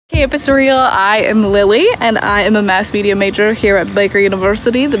Campus Reel, I am Lily and I am a mass media major here at Baker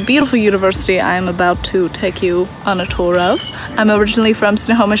University, the beautiful university I am about to take you on a tour of. I'm originally from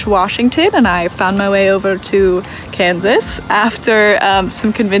Snohomish, Washington, and I found my way over to Kansas after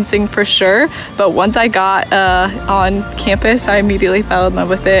some convincing for sure, but once I got on campus I immediately fell in love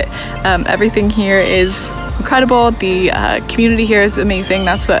with it. Everything here is incredible. The community here is amazing.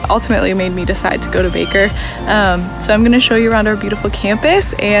 That's what ultimately made me decide to go to Baker. So I'm going to show you around our beautiful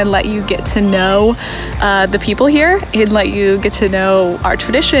campus and let you get to know the people here and let you get to know our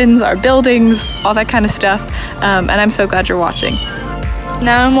traditions, our buildings, all that kind of stuff. And I'm so glad you're watching.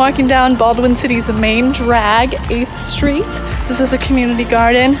 Now I'm walking down Baldwin City's main drag, 8th Street. This is a community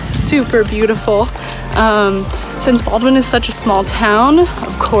garden, super beautiful. Since Baldwin is such a small town,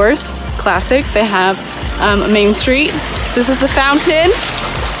 of course, classic, they have a main street. This is the fountain.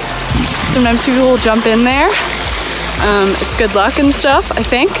 Sometimes people will jump in there. It's good luck and stuff, I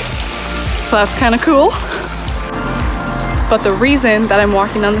think. So that's kind of cool. But the reason that I'm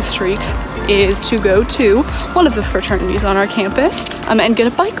walking down the street is to go to one of the fraternities on our campus and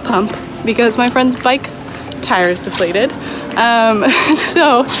get a bike pump because my friend's bike tire is deflated.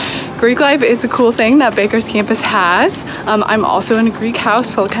 So Greek life is a cool thing that Baker's campus has. I'm also in a Greek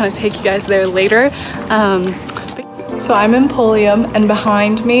house, so I'll kind of take you guys there later. So I'm in Polium, and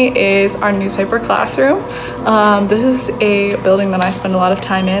behind me is our newspaper classroom. This is a building that I spend a lot of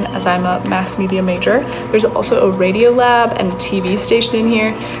time in as I'm a mass media major. There's also a radio lab and a TV station in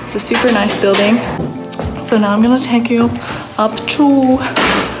here. It's a super nice building. So now I'm gonna take you up to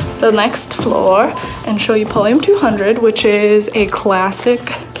the next floor and show you Polium 200, which is a classic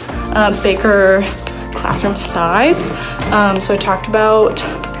Baker classroom size. So I talked about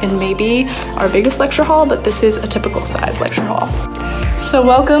in maybe our biggest lecture hall, but this is a typical size lecture hall. So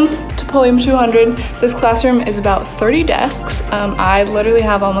welcome to Polium 200. This classroom is about 30 desks. I literally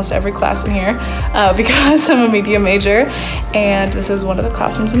have almost every class in here because I'm a media major, and this is one of the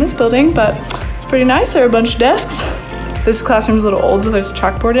classrooms in this building, but it's pretty nice. There are a bunch of desks. This classroom's a little old, so there's a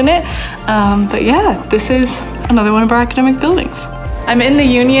chalkboard in it. But yeah, this is another one of our academic buildings. I'm in the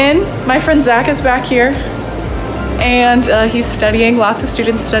Union. My friend Zach is back here, and he's studying. Lots of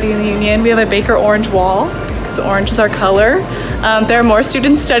students study in the Union. We have a Baker orange wall, because orange is our color. There are more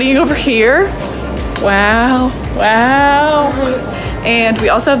students studying over here. Wow, wow. And we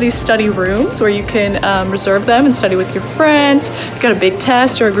also have these study rooms where you can reserve them and study with your friends. If you've got a big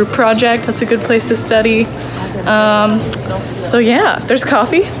test or a group project, that's a good place to study. So yeah, there's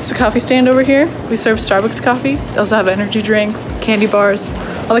coffee. There's a coffee stand over here. We serve Starbucks coffee. They also have energy drinks, candy bars,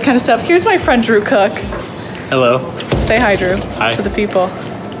 all that kind of stuff. Here's my friend Drew Cook. Hello. Say hi, Drew. Hi. To the people.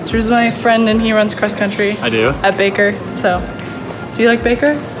 Drew's my friend and he runs cross country. I do. At Baker. So, do you like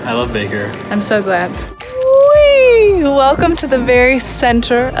Baker? I love Baker. I'm so glad. Whee! Welcome to the very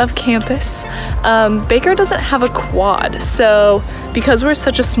center of campus. Baker doesn't have a quad, so because we're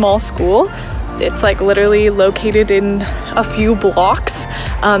such a small school, it's like literally located in a few blocks.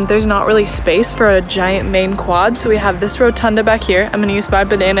 There's not really space for a giant main quad, so we have this rotunda back here. I'm gonna use my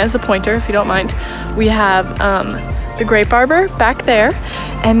banana as a pointer if you don't mind. We have the Grape Arbor back there,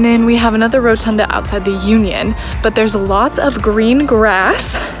 and then we have another rotunda outside the Union, but there's lots of green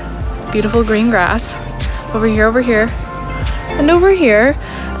grass, beautiful green grass, over here, and over here.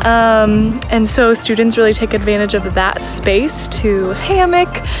 And so students really take advantage of that space to hammock.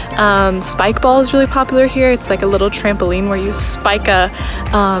 Spike ball is really popular here. It's like a little trampoline where you spike a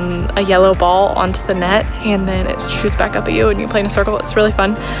yellow ball onto the net and then it shoots back up at you and you play in a circle. It's really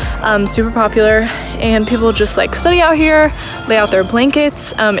fun. Super popular, and people just like study out here, lay out their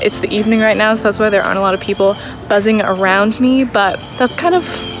blankets. It's the evening right now, so that's why there aren't a lot of people buzzing around me, but that's kind of,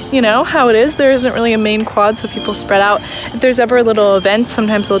 you know, how it is. There isn't really a main quad, so people spread out. If there's ever little events,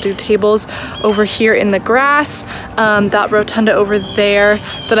 sometimes they'll do tables over here in the grass. That rotunda over there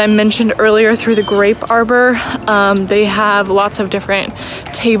that I mentioned earlier through the Grape Arbor, they have lots of different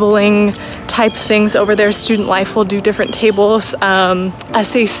tabling type things over there. Student Life will do different tables.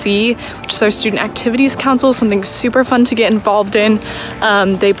 SAC, which is our Student Activities Council, something super fun to get involved in.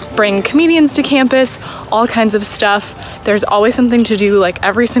 They bring comedians to campus, all kinds of stuff. There's always something to do like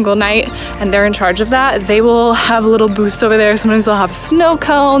every single night, and they're in charge of that. They will have little booths over there. Sometimes they'll have snow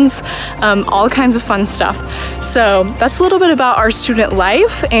cones, all kinds of fun stuff. So that's a little bit about our student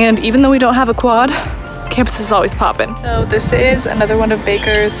life, and even though we don't have a quad, campus is always popping. So this is another one of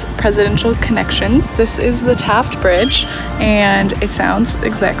Baker's presidential connections. This is the Taft Bridge, and it sounds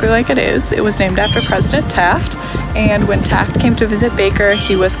exactly like it is. It was named after President Taft, and when Taft came to visit Baker,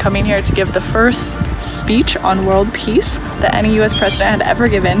 he was coming here to give the first speech on world peace that any US president had ever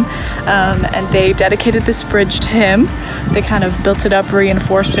given, and they dedicated this bridge to him. They kind of built it up,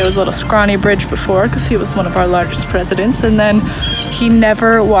 reinforced it. It was a little scrawny bridge before because he was one of our largest presidents, and then he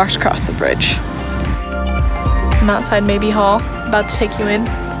never walked across the bridge. I'm outside Mabee Hall, about to take you in,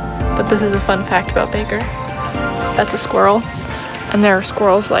 but this is a fun fact about Baker. That's a squirrel, and there are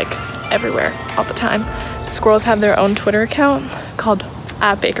squirrels like everywhere all the time. The squirrels have their own Twitter account called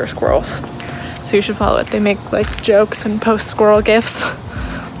 @BakerSquirrels, so you should follow it. They make like jokes and post squirrel gifs.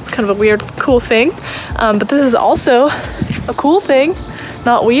 It's kind of a weird, cool thing, but this is also a cool thing,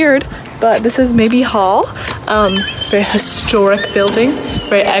 not weird, but this is Mabee Hall. Very historic building,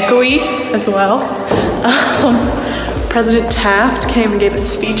 very echoey as well. President Taft came and gave a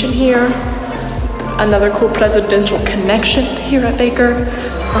speech in here. Another cool presidential connection here at Baker.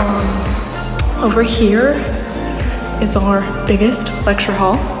 Over here is our biggest lecture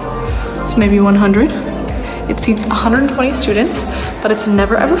hall. It's maybe 100. It seats 120 students, but it's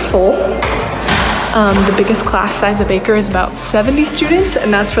never ever full. The biggest class size at Baker is about 70 students,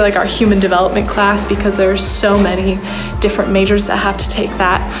 and that's for like our human development class because there's so many different majors that have to take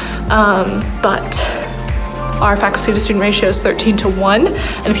that. But our faculty to student ratio is 13:1,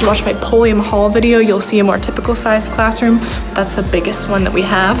 and if you watch my Pulliam Hall video, you'll see a more typical sized classroom. That's the biggest one that we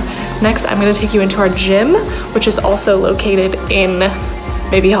have. Next, I'm gonna take you into our gym, which is also located in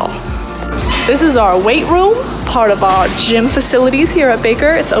Mabee Hall. This is our weight room, part of our gym facilities here at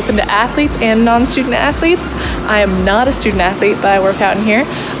Baker. It's open to athletes and non-student athletes. I am not a student athlete, but I work out in here.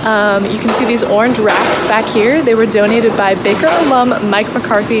 You can see these orange racks back here. They were donated by Baker alum Mike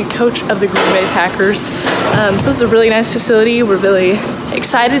McCarthy, coach of the Green Bay Packers. So this is a really nice facility. We're really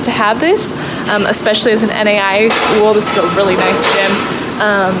excited to have this, especially as an NAIA school. This is a really nice gym.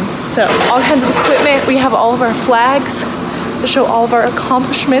 So all kinds of equipment. We have all of our flags to show all of our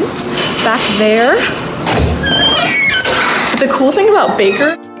accomplishments back there. The cool thing about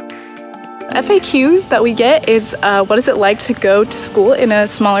Baker, FAQs that we get is what is it like to go to school in a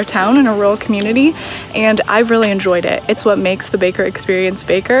smaller town, in a rural community, and I've really enjoyed it. It's what makes the Baker experience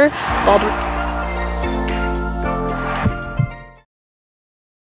Baker.